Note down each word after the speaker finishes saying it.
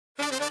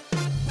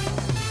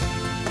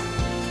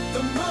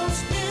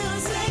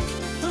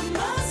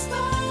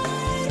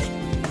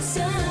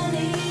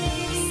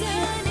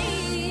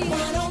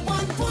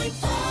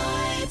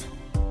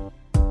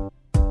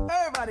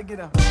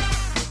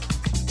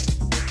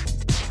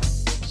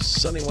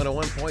Sunny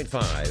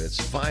 101.5. It's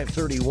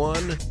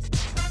 5:31.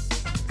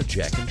 The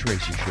Jack and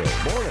Tracy Show.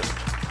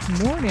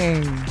 Morning.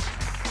 Morning.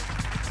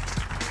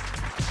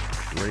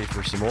 Ready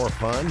for some more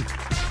fun?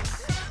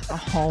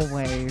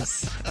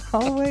 Always.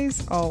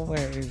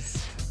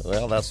 Always.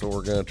 Well, that's what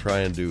we're going to try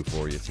and do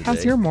for you today.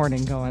 How's your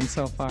morning going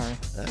so far?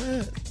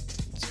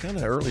 It's kind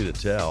of early to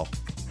tell.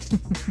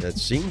 It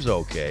seems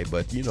okay,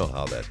 but you know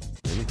how that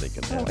anything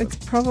can happen. Well, it's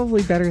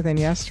probably better than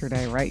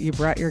yesterday, right? You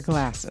brought your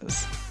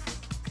glasses.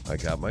 I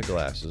got my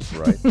glasses,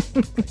 right?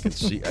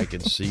 I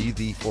can see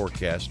the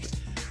forecast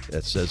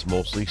that says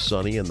mostly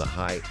sunny and the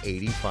high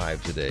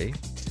 85 today.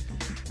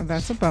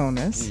 That's a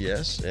bonus.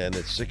 Yes, and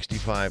it's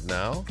 65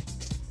 now,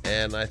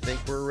 and I think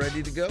we're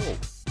ready to go.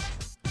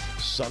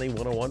 Sunny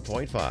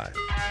 101.5.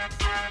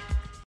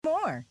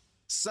 More.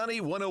 Sunny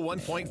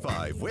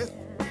 101.5 with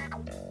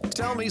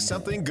Tell Me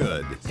Something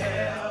Good.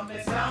 Tell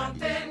me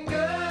something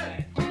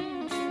good.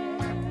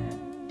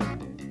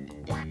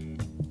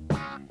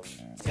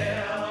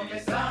 Tell me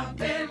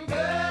something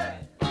good.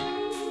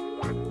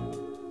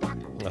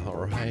 All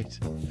right.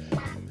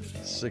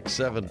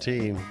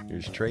 6:17.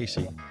 Here's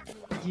Tracy.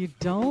 You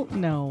don't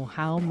know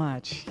how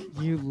much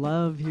you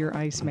love your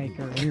ice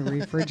maker and your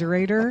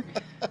refrigerator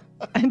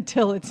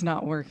until it's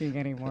not working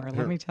anymore,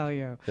 let me tell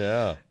you.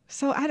 Yeah.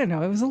 So I don't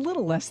know. It was a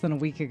little less than a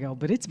week ago,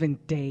 but it's been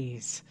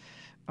days.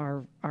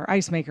 Our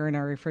ice maker and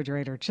our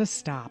refrigerator just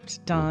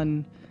stopped.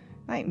 Done.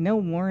 No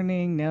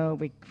warning. No,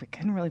 we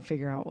couldn't really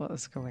figure out what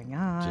was going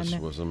on. Just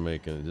wasn't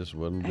making it. Just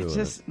wasn't doing It's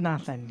just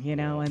nothing,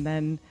 And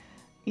then,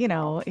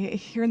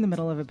 you're in the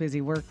middle of a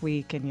busy work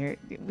week, and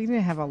we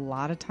didn't have a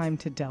lot of time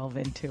to delve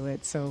into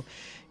it. So,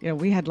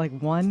 we had like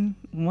one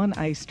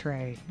ice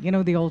tray,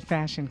 the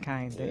old-fashioned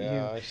kind.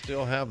 I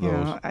still have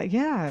those.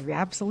 Yeah,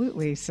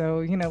 absolutely. So,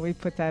 we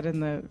put that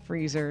in the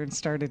freezer and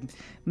started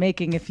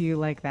making a few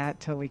like that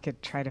till we could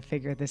try to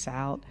figure this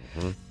out.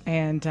 Mm-hmm.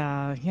 And,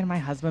 my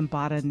husband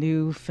bought a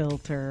new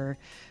filter.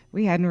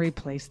 We hadn't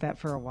replaced that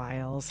for a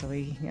while, so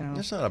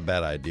That's not a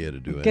bad idea to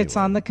do anyway. Gets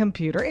on the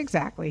computer.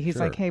 Exactly. He's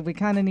Sure. like, hey, we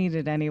kind of need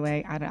it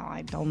anyway.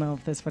 I don't know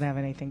if this would have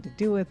anything to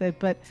do with it,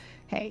 but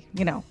hey,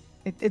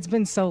 it's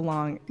been so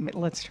long.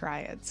 Let's try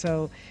it.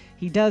 So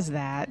he does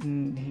that,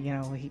 and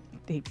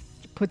he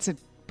puts it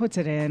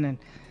in,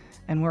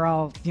 and we're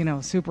all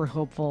super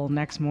hopeful.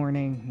 Next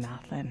morning,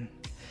 nothing.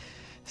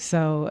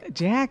 So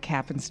Jack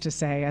happens to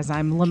say, as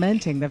I'm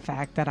lamenting the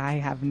fact that I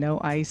have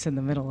no ice in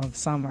the middle of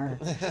summer,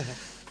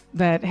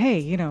 that,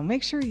 hey,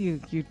 make sure you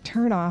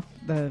turn off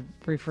the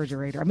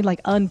refrigerator. I mean,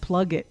 like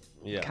unplug it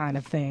kind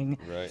of thing.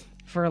 Right.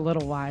 For a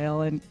little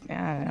while, and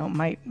I don't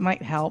know,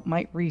 might help,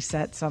 might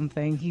reset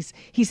something.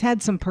 He's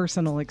had some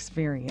personal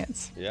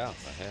experience. Yeah,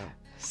 I have.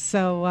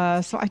 So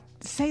I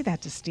say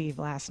that to Steve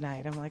last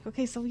night. I'm like,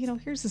 okay, so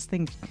here's this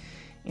thing.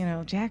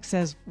 Jack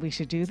says we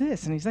should do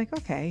this, and he's like,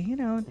 okay,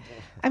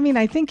 I mean,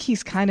 I think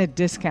he's kind of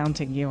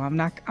discounting you. I'm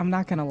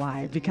not gonna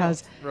lie,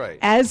 because Right.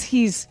 as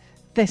he's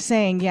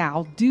saying, yeah,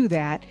 I'll do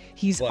that,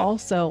 he's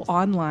also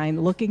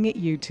online looking at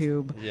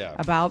YouTube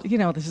about,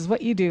 this is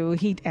what you do. I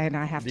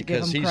have to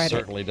give him credit. Because he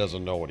certainly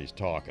doesn't know what he's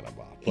talking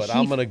about. But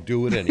I'm going to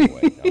do it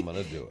anyway. I'm going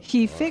to do it.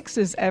 He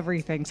fixes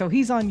everything. So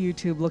he's on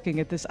YouTube looking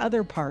at this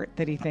other part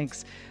that he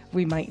thinks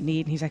we might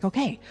need. And he's like,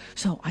 okay,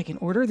 so I can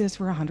order this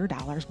for $100,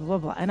 blah, blah,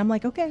 blah. And I'm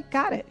like, okay,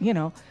 got it.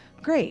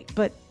 Great.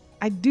 But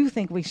I do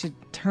think we should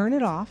turn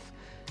it off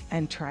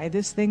and try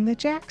this thing that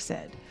Jack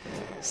said.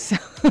 So...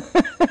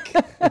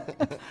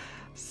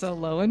 So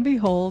lo and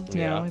behold,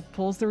 he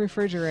pulls the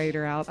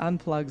refrigerator out,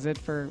 unplugs it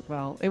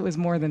it was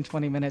more than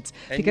 20 minutes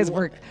and because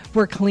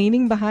we're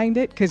cleaning behind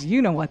it, because you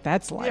know what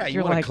that's like. Yeah,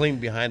 you want to clean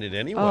behind it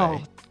anyway.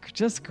 Oh,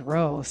 just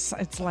gross.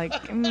 It's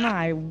like,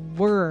 my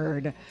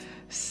word.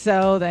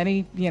 So then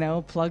he,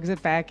 plugs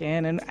it back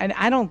in, and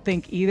I don't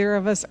think either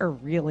of us are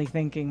really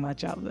thinking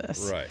much of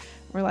this. Right.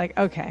 We're like,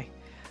 okay.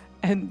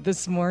 And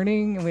this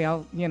morning, we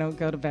all,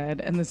 go to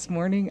bed, and this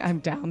morning I'm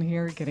down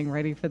here getting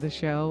ready for the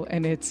show,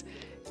 and it's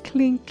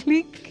clink,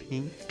 clink,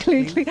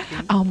 clink, clink.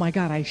 Oh my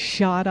God, I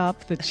shot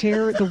up. The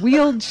chair, the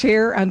wheeled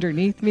chair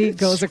underneath me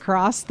goes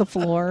across the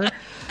floor.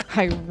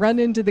 I run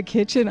into the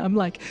kitchen. I'm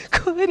like,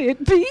 could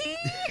it be?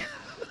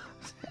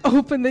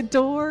 Open the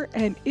door,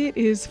 and it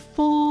is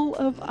full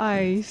of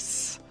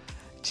ice.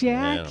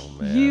 Jack,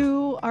 man.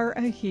 You are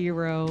a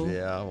hero.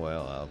 Yeah,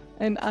 well.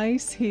 An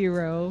ice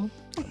hero.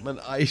 I'm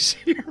an ice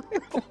hero.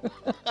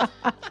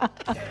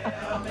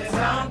 Tell me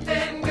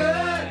something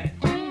good.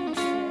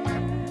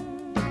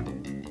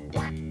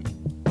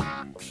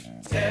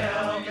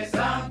 Tell me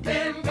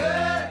something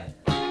good.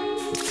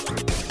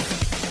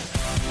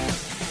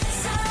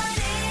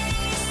 Sunny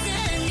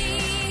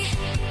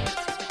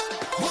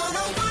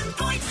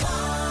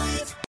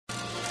 101.5.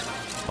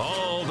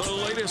 All the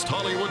latest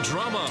Hollywood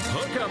drama,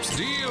 hookups,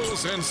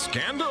 deals, and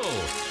scandal.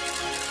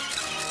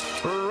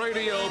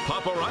 Radio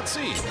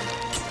Paparazzi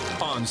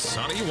on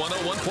Sunny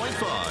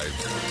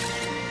 101.5.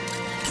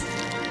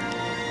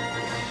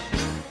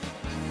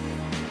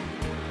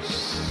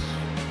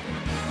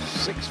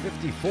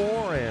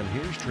 6:54, and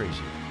here's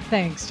Tracy.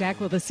 Thanks, Jack.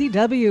 Well, the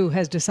CW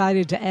has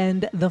decided to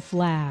end The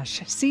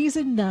Flash.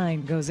 Season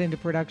 9 goes into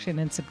production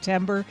in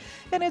September,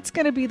 and it's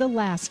going to be the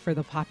last for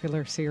the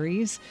popular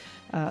series.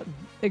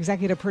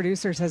 Executive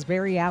producer says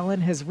Barry Allen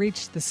has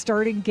reached the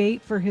starting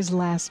gate for his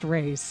last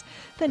race.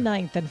 The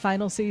 9th and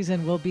final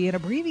season will be an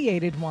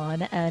abbreviated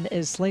one and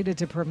is slated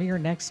to premiere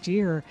next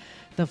year.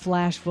 The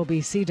Flash will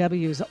be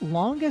CW's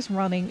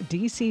longest-running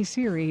DC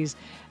series,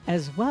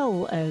 as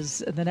well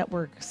as the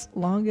network's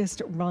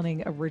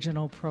longest-running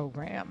original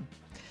program.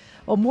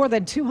 Well, more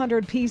than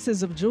 200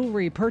 pieces of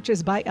jewelry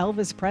purchased by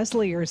Elvis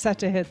Presley are set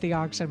to hit the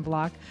auction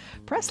block.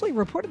 Presley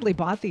reportedly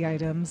bought the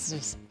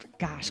items,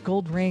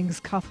 gold rings,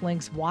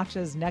 cufflinks,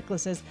 watches,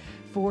 necklaces,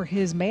 for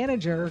his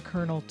manager,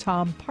 Colonel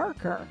Tom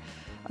Parker.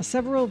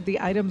 Several of the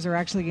items are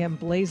actually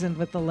emblazoned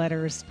with the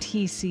letters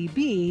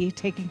TCB,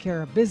 taking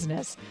care of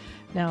business.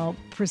 Now,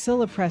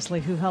 Priscilla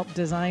Presley, who helped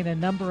design a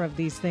number of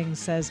these things,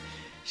 says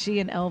she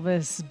and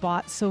Elvis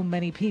bought so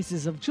many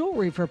pieces of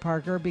jewelry for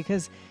Parker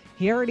because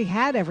he already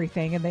had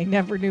everything and they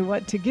never knew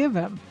what to give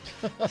him.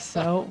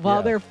 So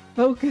while they're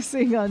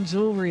focusing on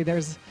jewelry,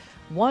 there's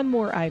one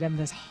more item,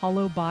 this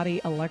hollow body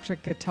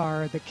electric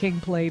guitar that King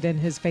played in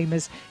his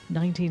famous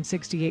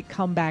 1968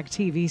 comeback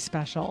TV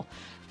special.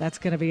 That's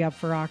going to be up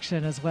for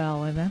auction as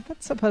well, and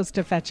that's supposed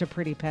to fetch a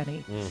pretty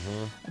penny.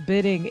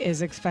 Bidding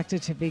is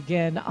expected to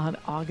begin on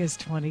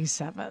August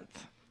 27th.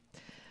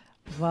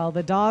 Well,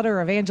 the daughter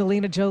of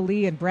Angelina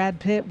Jolie and Brad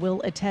Pitt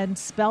will attend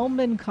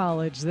Spelman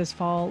College this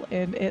fall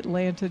in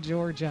Atlanta,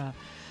 Georgia.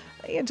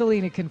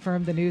 Angelina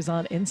confirmed the news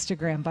on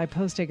Instagram by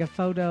posting a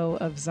photo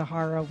of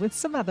Zahara with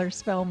some other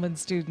Spelman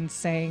students,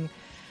 saying,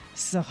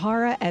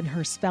 Zahara and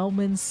her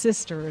Spelman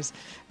sisters.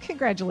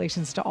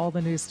 Congratulations to all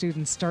the new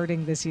students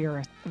starting this year.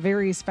 A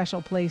very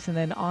special place and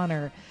an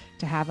honor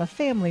to have a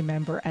family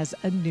member as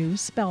a new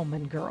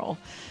Spelman girl.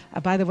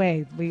 By the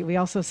way, we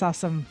also saw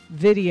some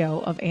video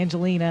of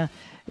Angelina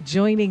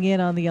joining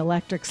in on the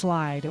electric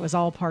slide. It was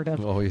all part of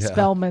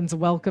Spelman's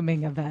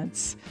welcoming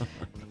events.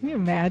 Can you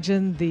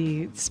imagine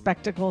the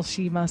spectacle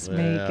she must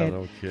make? And,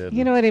 no kidding.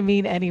 You know what I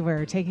mean?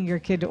 Anywhere, taking your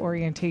kid to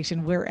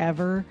orientation,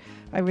 wherever,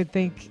 I would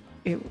think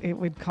it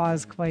would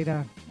cause quite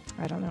a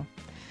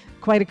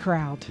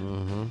crowd.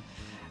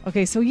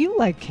 Okay, so you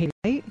like Katie,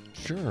 right?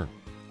 Sure.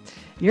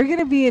 You're going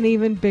to be an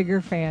even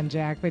bigger fan,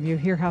 Jack, when you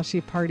hear how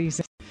she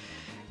parties.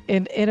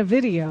 In a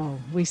video,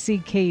 we see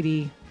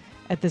Katie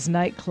at this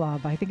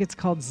nightclub. I think it's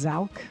called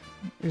Zouk,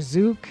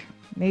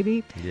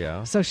 maybe.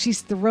 Yeah. So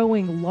she's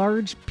throwing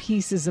large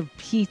pieces of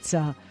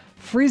pizza,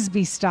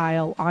 Frisbee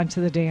style,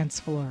 onto the dance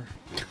floor.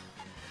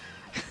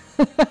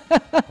 Well,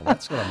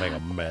 that's going to make a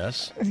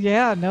mess.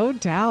 Yeah, no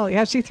doubt.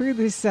 Yeah, she threw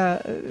these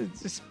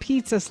just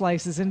pizza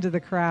slices into the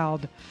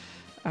crowd,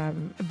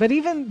 but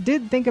even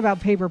did think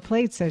about paper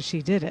plates as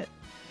she did it.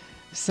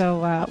 So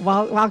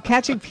while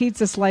catching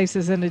pizza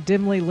slices in a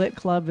dimly lit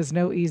club is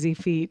no easy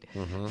feat,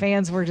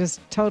 fans were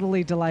just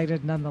totally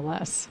delighted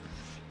nonetheless.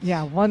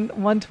 Yeah,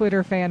 one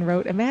Twitter fan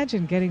wrote,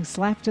 "Imagine getting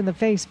slapped in the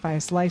face by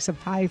a slice of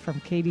pie from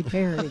Katy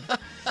Perry."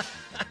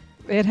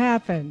 It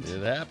happened.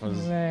 It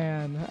happens.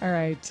 Man. All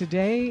right.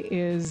 Today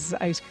is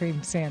ice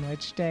cream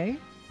sandwich day.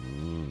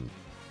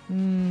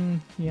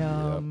 Yum.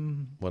 Yep.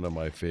 One of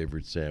my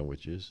favorite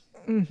sandwiches.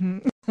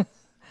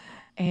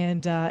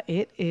 And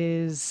it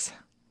is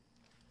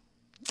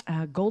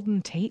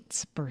Golden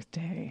Tate's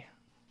birthday.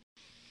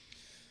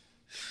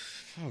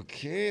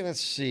 Okay,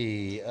 let's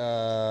see.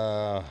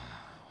 Let's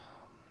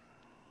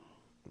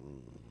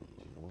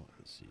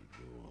see.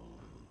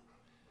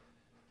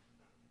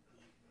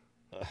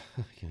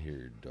 I can hear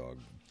your dog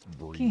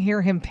breathe. Can you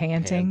hear him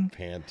panting?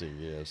 Panting,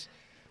 yes.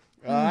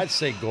 I'd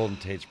say Golden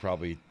Tate's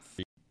probably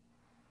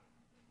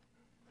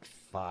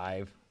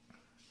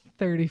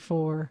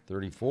 34.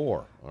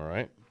 34. All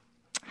right.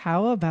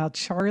 How about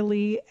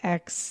Charlie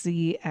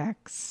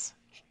XCX?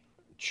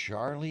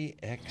 Charlie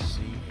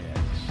XCX.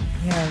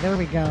 Yeah, there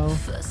we go.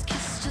 First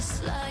kiss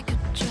just like a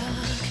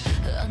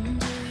drug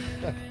under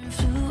your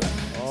influence.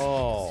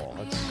 Oh,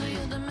 let's see.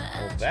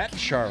 Oh, that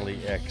Charlie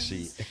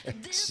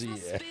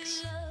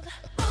XCX.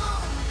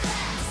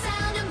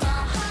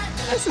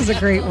 This is a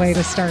great way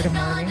to start a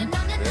morning.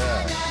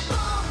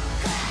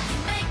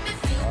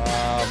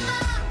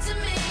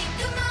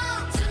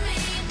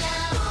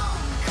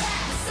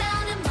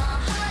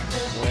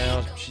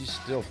 Well, she's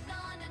still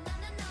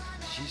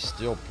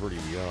pretty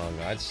young.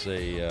 I'd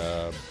say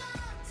if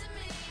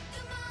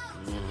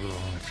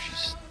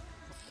she's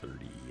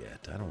 30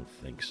 yet. I don't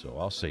think so.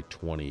 I'll say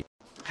 20.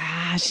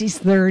 Ah, she's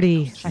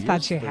 30. She I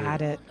thought is she 30.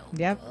 had it.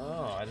 Yep.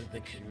 Oh, I didn't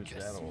think she was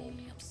that old.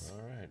 All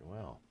right,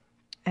 well.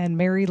 And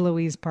Mary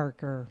Louise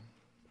Parker.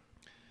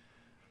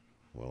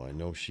 Well, I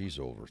know she's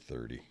over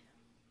 30.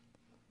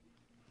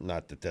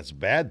 Not that that's a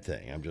bad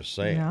thing. I'm just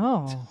saying.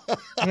 No.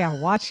 Yeah,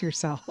 watch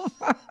yourself.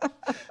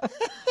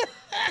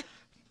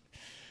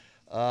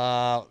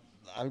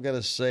 I'm going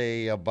to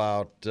say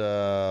about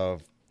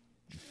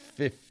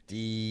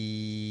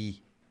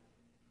 50.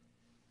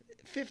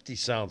 50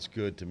 sounds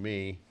good to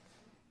me.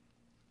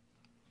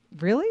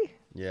 Really?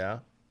 Yeah.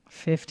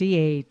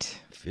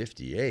 58.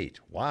 58.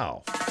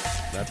 Wow.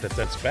 Not that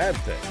that's a bad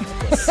thing.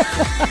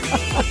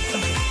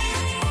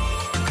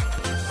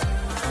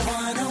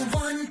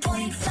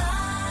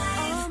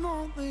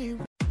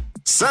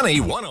 Sunny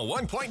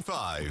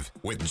 101.5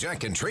 with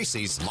Jack and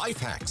Tracy's Life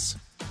Hacks.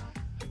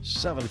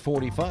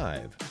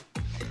 7:45.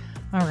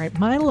 All right,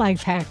 my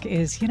life hack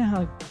is, you know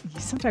how you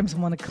sometimes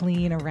want to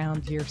clean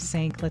around your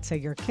sink, let's say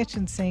your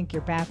kitchen sink,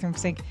 your bathroom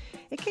sink.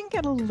 It can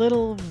get a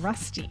little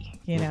rusty,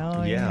 you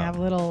know? You Yeah. have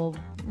a little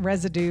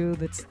residue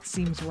that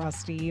seems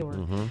rusty,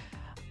 or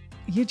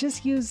you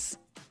just use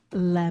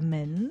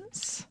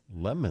lemons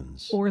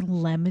Lemons. or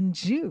lemon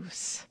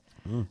juice.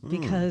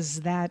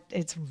 Because that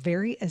it's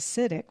very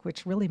acidic,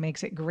 which really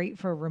makes it great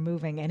for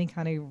removing any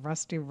kind of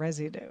rusty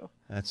residue.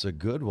 That's a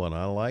good one.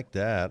 I like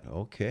that.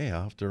 Okay,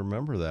 I'll have to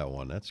remember that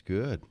one. That's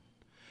good.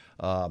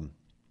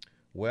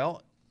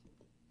 Well,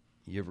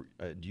 you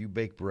ever, do you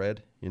bake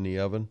bread in the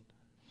oven?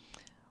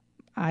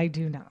 I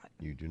do not.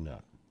 You do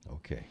not.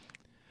 Okay.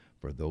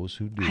 For those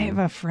who do. I have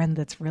a friend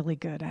that's really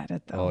good at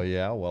it, though. Oh,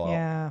 yeah? Well,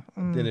 Yeah.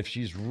 then if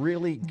she's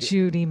really good,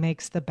 Judy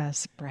makes the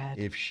best bread.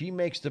 if she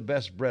makes the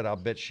best bread, I'll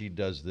bet she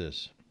does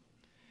this.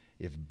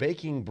 If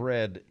baking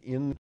bread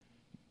in,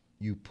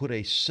 you put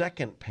a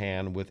second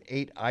pan with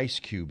 8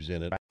 ice cubes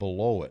in it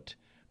below it.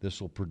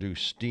 This will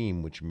produce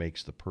steam, which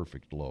makes the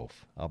perfect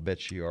loaf. I'll bet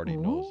she already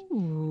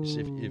knows.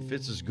 If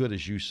it's as good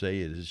as you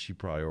say it is, she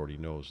probably already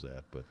knows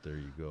that. But there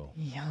you go.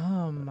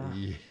 Yum.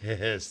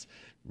 Yes.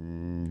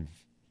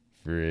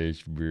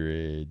 Fresh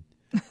bread.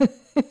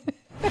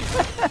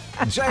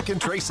 Jack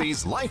and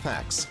Tracy's Life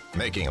Hacks,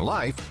 making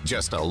life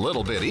just a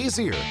little bit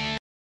easier.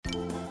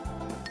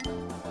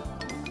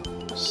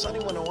 Sunny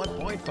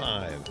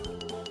 101.5.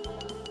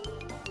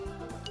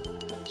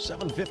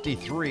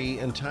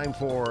 7:53 and time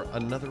for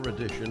another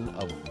edition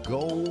of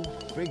Go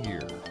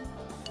Figure.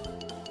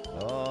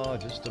 Oh,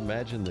 just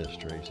imagine this,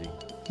 Tracy.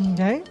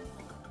 Okay.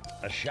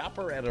 A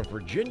shopper at a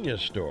Virginia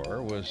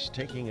store was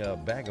taking a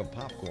bag of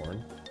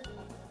popcorn.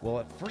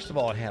 Well, first of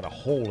all, it had a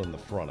hole in the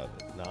front of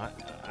it. Now,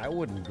 I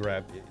wouldn't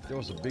grab, if there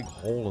was a big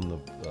hole in the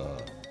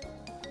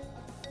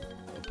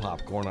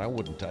popcorn,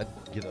 I'd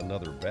get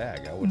another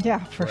bag. I wouldn't.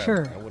 Yeah, for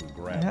sure. I wouldn't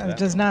grab It that.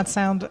 does not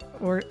sound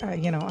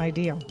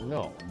ideal.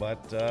 No,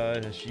 but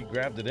she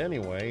grabbed it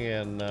anyway,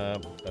 and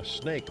a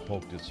snake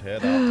poked its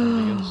head out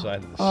from the inside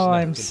of the snake. Oh,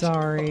 I'm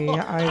sorry.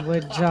 I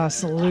would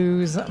just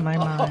lose my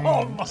mind.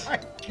 Oh, my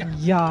God.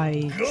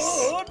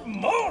 Yikes. Good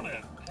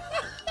morning.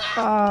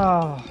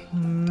 Oh,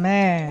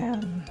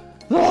 man.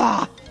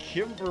 Ah!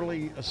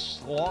 Kimberly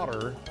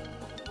Slaughter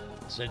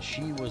said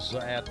she was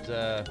at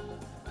a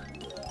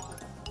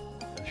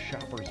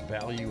Shoppers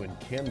Value in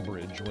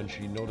Kenbridge when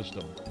she noticed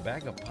a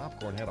bag of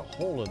popcorn had a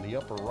hole in the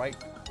upper right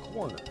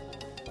corner.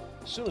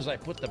 As soon as I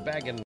put the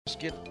bag in the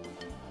basket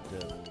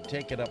to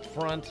take it up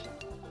front,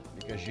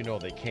 because you know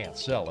they can't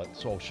sell it,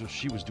 so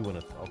she was doing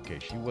it. Okay,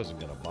 she wasn't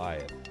going to buy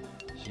it.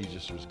 She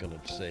just was going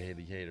to say, hey,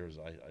 haters,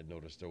 I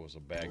noticed there was a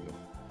bag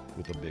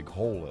with a big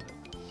hole in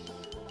it.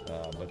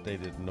 But they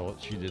didn't know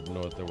it. She didn't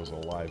know that there was a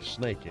live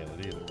snake in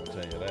it either, I'll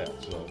tell you that.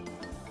 So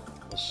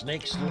the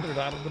snake slithered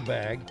out of the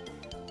bag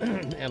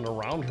and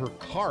around her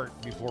cart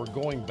before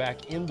going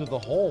back into the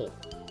hole.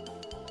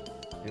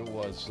 It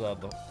was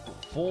the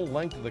full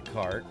length of the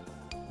cart.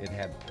 It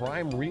had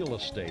prime real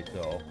estate,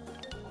 though.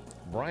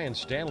 Brian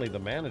Stanley, the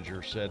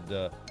manager, said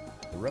the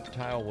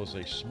reptile was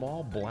a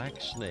small black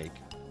snake.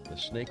 The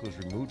snake was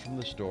removed from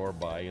the store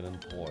by an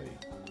employee.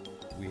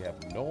 We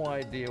have no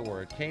idea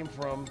where it came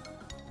from,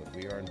 but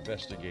we are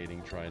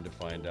investigating, trying to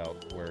find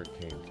out where it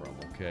came from,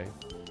 okay?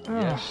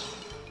 Yes.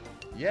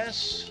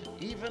 Yes,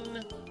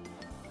 even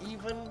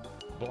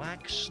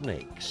black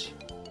snakes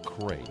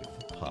crave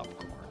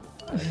popcorn,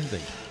 I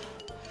think.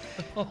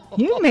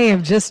 You may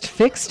have just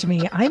fixed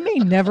me. I may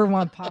never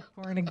want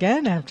popcorn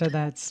again after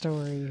that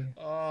story.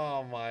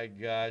 Oh, my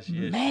gosh.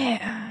 Yes,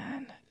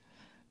 Man.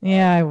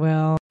 Yeah, I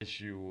will. yes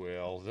you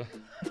will.